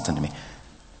says something to me.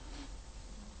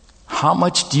 How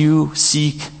much do you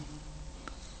seek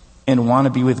and want to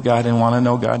be with God and want to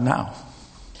know God now?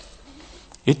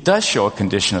 It does show a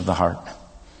condition of the heart.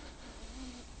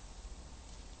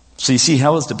 So you see,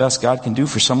 hell is the best God can do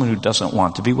for someone who doesn't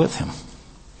want to be with him.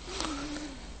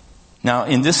 Now,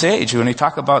 in this age, when we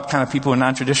talk about kind of people in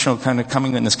non-traditional kind of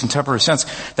coming in this contemporary sense,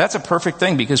 that's a perfect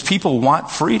thing, because people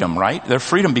want freedom, right? Their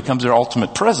freedom becomes their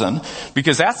ultimate prison,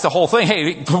 because that's the whole thing.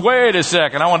 Hey, wait a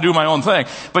second, I want to do my own thing.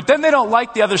 But then they don't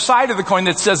like the other side of the coin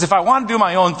that says, if I want to do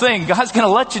my own thing, God's going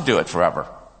to let you do it forever.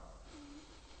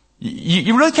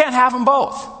 You really can't have them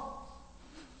both.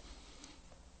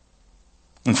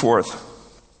 And fourth,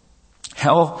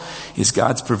 hell is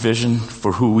God's provision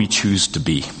for who we choose to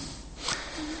be.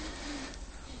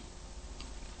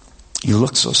 You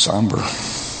look so somber.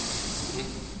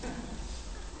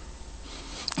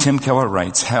 Tim Keller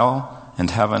writes, hell and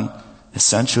heaven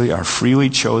essentially are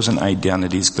freely chosen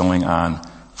identities going on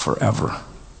forever.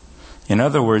 In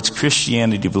other words,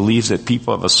 Christianity believes that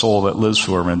people have a soul that lives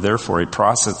forever, and therefore a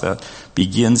process that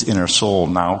begins in our soul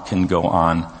now can go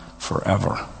on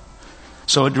forever.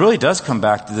 So it really does come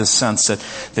back to this sense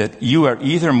that you are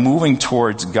either moving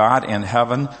towards God and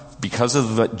heaven because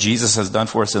of what Jesus has done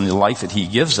for us in the life that he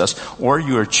gives us, or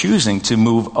you are choosing to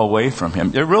move away from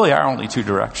him. There really are only two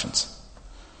directions.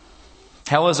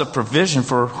 Hell is a provision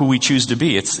for who we choose to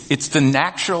be. It's the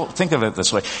natural, think of it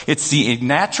this way, it's the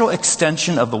natural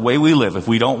extension of the way we live. If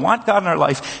we don't want God in our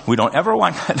life, we don't ever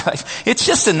want God in our life, it's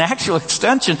just a natural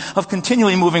extension of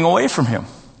continually moving away from him.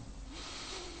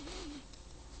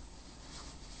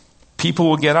 People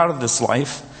will get out of this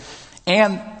life,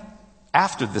 and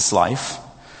after this life,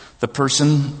 the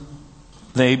person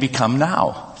they become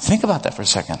now. Think about that for a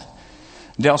second.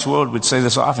 Dallas Willard would say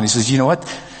this often. He says, you know what?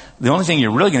 The only thing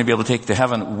you're really going to be able to take to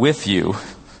heaven with you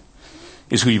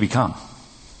is who you become.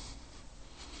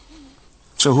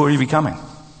 So who are you becoming?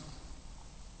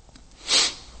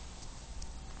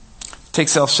 Take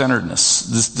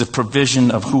self-centeredness, the provision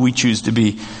of who we choose to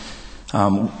be.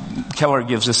 Keller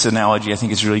gives this analogy, I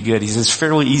think it's really good. He says it's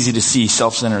fairly easy to see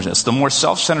self-centeredness. The more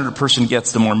self-centered a person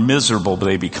gets, the more miserable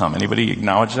they become. Anybody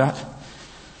acknowledge that?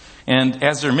 And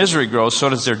as their misery grows, so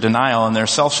does their denial, and their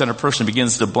self-centered person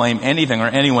begins to blame anything or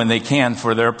anyone they can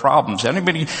for their problems.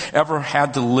 Anybody ever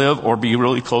had to live or be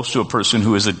really close to a person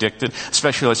who is addicted?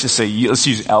 Especially, let's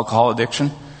use alcohol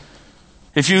addiction.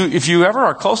 If you ever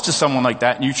are close to someone like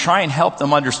that and you try and help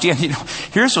them understand,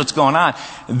 here's what's going on.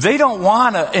 They don't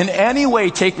want to in any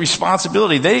way take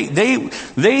responsibility.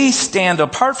 They stand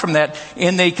apart from that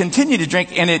and they continue to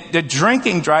drink, and the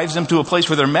drinking drives them to a place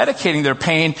where they're medicating their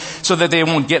pain so that they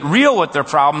won't get real with their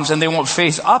problems and they won't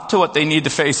face up to what they need to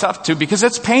face up to because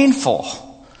it's painful.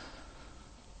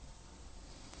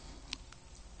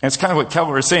 And it's kind of what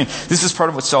Kelber is saying. This is part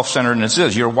of what self-centeredness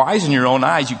is. You're wise in your own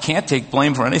eyes. You can't take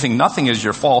blame for anything. Nothing is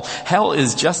your fault. Hell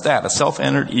is just that, a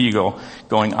self-centered ego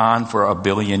going on for 1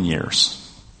 billion years.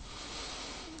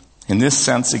 In this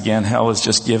sense, again, hell is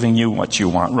just giving you what you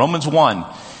want. Romans 1,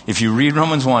 if you read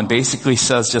Romans 1, basically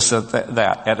says just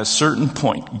that. At a certain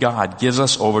point, God gives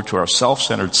us over to our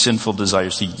self-centered, sinful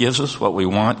desires. He gives us what we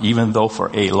want, even though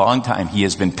for a long time He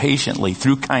has been patiently,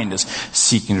 through kindness,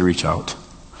 seeking to reach out.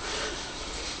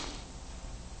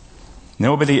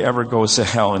 Nobody ever goes to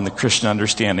hell in the Christian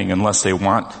understanding unless they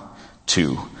want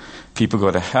to. People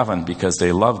go to heaven because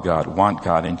they love God, want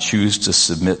God, and choose to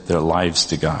submit their lives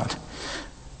to God.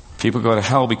 People go to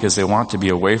hell because they want to be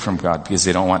away from God, because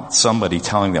they don't want somebody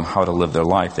telling them how to live their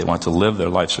life. They want to live their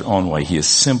lives their own way.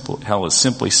 Hell is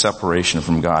simply separation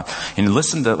from God. And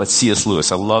listen to C.S.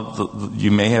 Lewis. You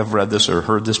may have read this or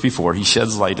heard this before. He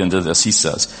sheds light into this. He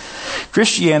says,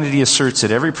 Christianity asserts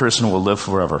that every person will live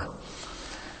forever.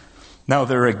 Now,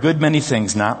 there are a good many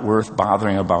things not worth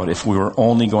bothering about if we were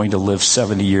only going to live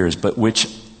 70 years, but which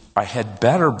I had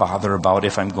better bother about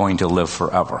if I'm going to live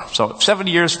forever. So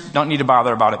 70 years, don't need to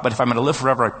bother about it, but if I'm going to live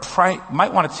forever, I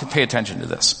might want to pay attention to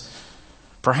this.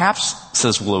 Perhaps,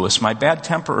 says Lewis, my bad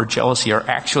temper or jealousy are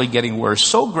actually getting worse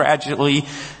so gradually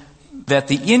that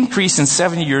the increase in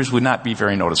 70 years would not be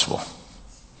very noticeable.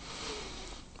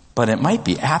 But it might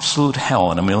be absolute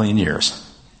hell in 1 million years.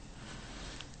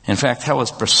 In fact, hell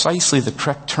is precisely the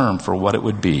correct term for what it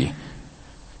would be.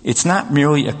 It's not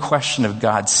merely a question of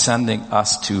God sending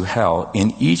us to hell.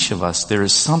 In each of us, there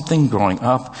is something growing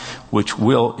up which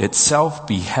will itself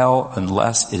be hell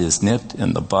unless it is nipped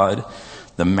in the bud.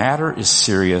 The matter is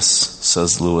serious,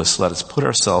 says Lewis. Let us put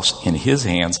ourselves in His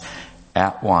hands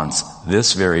at once,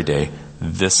 this very day,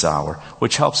 this hour.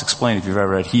 Which helps explain, if you've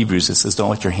ever read Hebrews, it says, don't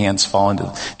let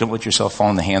yourself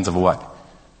fall in the hands of what?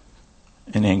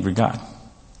 An angry God.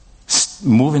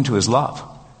 Move into His love.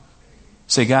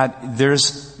 Say, God,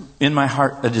 there's in my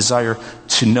heart a desire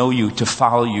to know You, to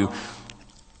follow You.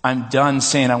 I'm done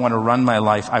saying I want to run my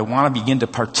life. I want to begin to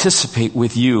participate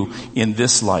with You in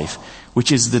this life,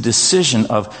 which is the decision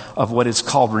of what is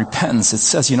called repentance. It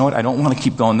says, you know what, I don't want to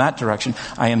keep going that direction.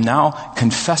 I am now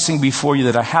confessing before You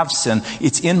that I have sinned.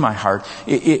 It's in my heart.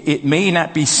 It may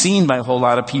not be seen by a whole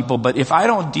lot of people, but if I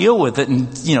don't deal with it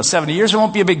in 70 years, it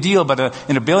won't be a big deal, but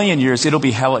in 1 billion years, it'll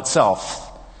be hell itself.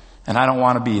 And I don't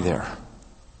want to be there.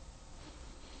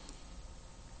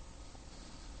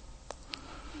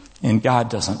 And God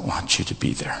doesn't want you to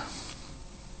be there.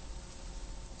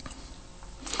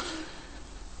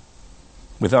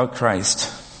 Without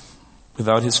Christ,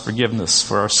 without His forgiveness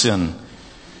for our sin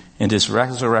and His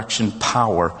resurrection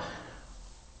power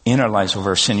in our lives over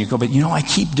our sin, you go, but I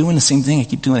keep doing the same thing. I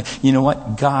keep doing it. You know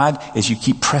what? God, as you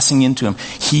keep pressing into Him,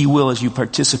 He will, as you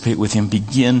participate with Him,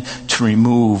 begin to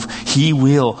remove. He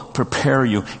will prepare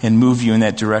you and move you in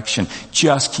that direction.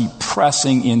 Just keep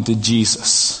pressing into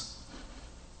Jesus.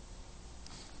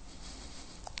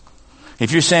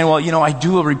 If you're saying, well, I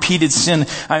do a repeated sin,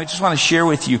 I just want to share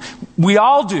with you. We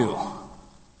all do.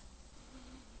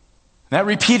 That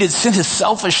repeated sin is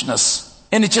selfishness.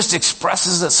 And it just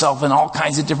expresses itself in all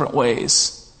kinds of different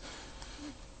ways.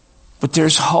 But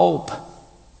there's hope.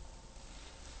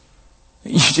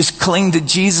 You just cling to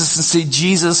Jesus and say,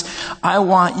 Jesus, I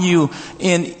want You.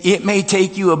 And it may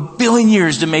take You 1 billion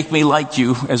years to make me like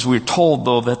You. As we're told,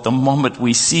 though, that the moment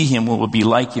we see Him, we will be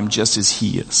like Him just as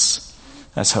He is.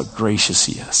 That's how gracious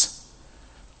He is.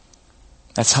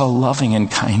 That's how loving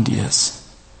and kind He is.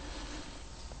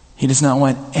 He does not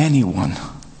want anyone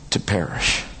to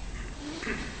perish.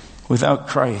 Without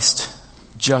Christ,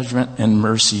 judgment and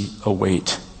mercy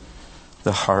await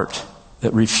the heart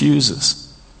that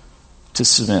refuses to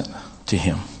submit to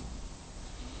Him.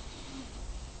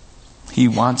 He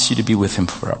wants you to be with Him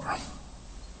forever.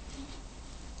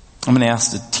 I'm going to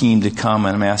ask the team to come,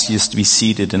 and I'm going to ask you just to be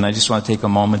seated, and I just want to take a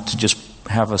moment to just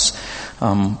have us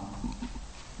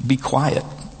be quiet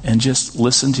and just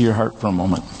listen to your heart for a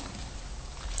moment.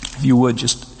 If you would,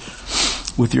 just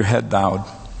with your head bowed.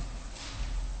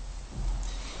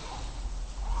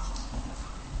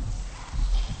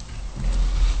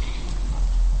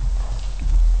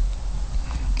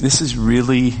 This is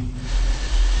really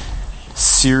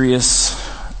serious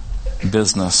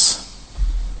business.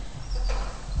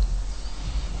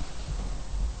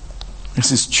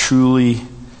 This is truly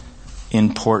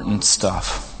important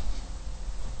stuff.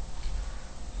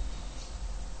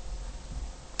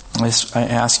 I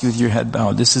ask you with your head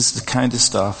bowed, this is the kind of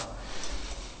stuff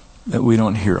that we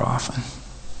don't hear often.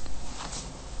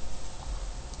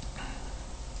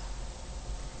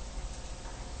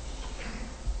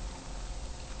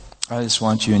 I just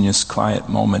want you in this quiet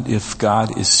moment, if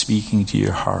God is speaking to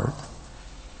your heart,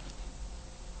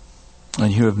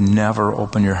 and you have never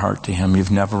opened your heart to Him,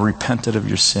 you've never repented of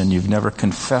your sin, you've never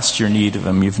confessed your need of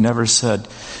Him, you've never said,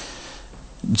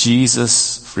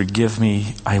 Jesus, forgive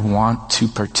me, I want to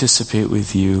participate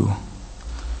with you.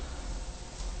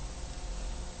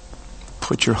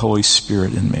 Put your Holy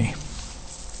Spirit in me.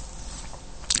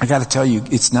 I got to tell you,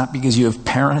 it's not because you have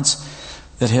parents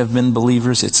that have been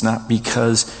believers. It's not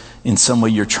because in some way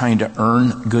you're trying to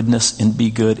earn goodness and be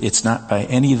good. It's not by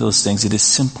any of those things. It is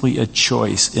simply a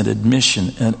choice, an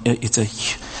admission, and it's a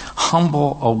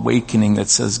humble awakening that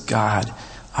says, God,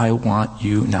 I want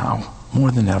you now more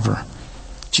than ever.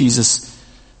 Jesus,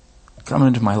 come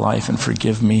into my life and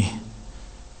forgive me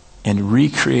and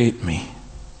recreate me.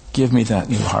 Give me that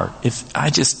new heart.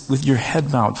 With your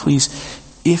head bowed, please,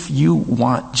 if you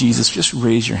want Jesus, just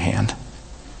raise your hand.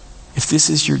 If this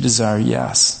is your desire,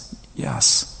 yes,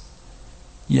 yes,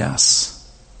 yes.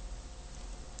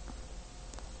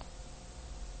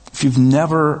 If you've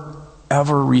never,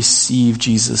 ever received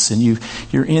Jesus and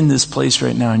you're in this place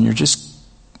right now and you're just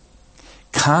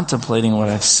contemplating what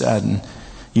I've said and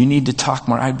you need to talk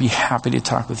more, I'd be happy to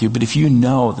talk with you. But if you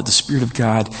know that the Spirit of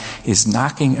God is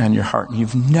knocking on your heart and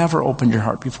you've never opened your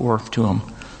heart before to Him,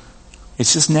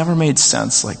 it's just never made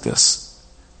sense like this.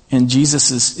 And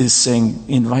Jesus is saying,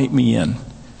 invite me in.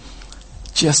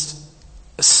 Just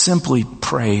simply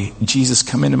pray, Jesus,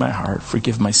 come into my heart,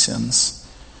 forgive my sins,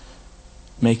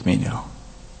 make me new.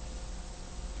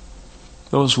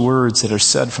 Those words that are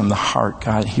said from the heart,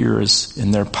 God hears,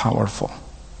 and they're powerful.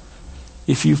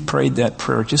 If you've prayed that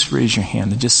prayer, just raise your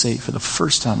hand and just say, for the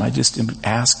first time, I just am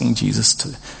asking Jesus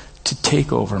to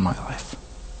take over my life.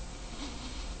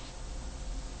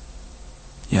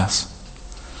 Yes.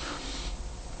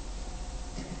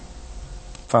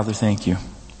 Father, thank you.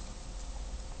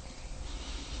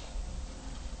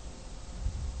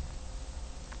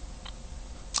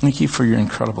 Thank you for your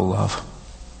incredible love.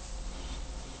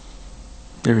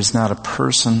 There is not a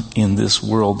person in this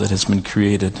world that has been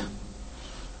created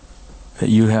that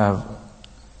you have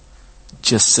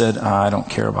just said, I don't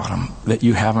care about them. That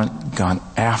you haven't gone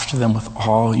after them with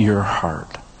all your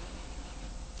heart.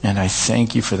 And I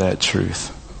thank you for that truth,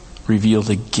 revealed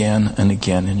again and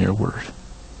again in your word.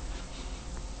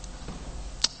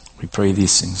 We pray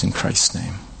these things in Christ's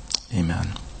name. Amen.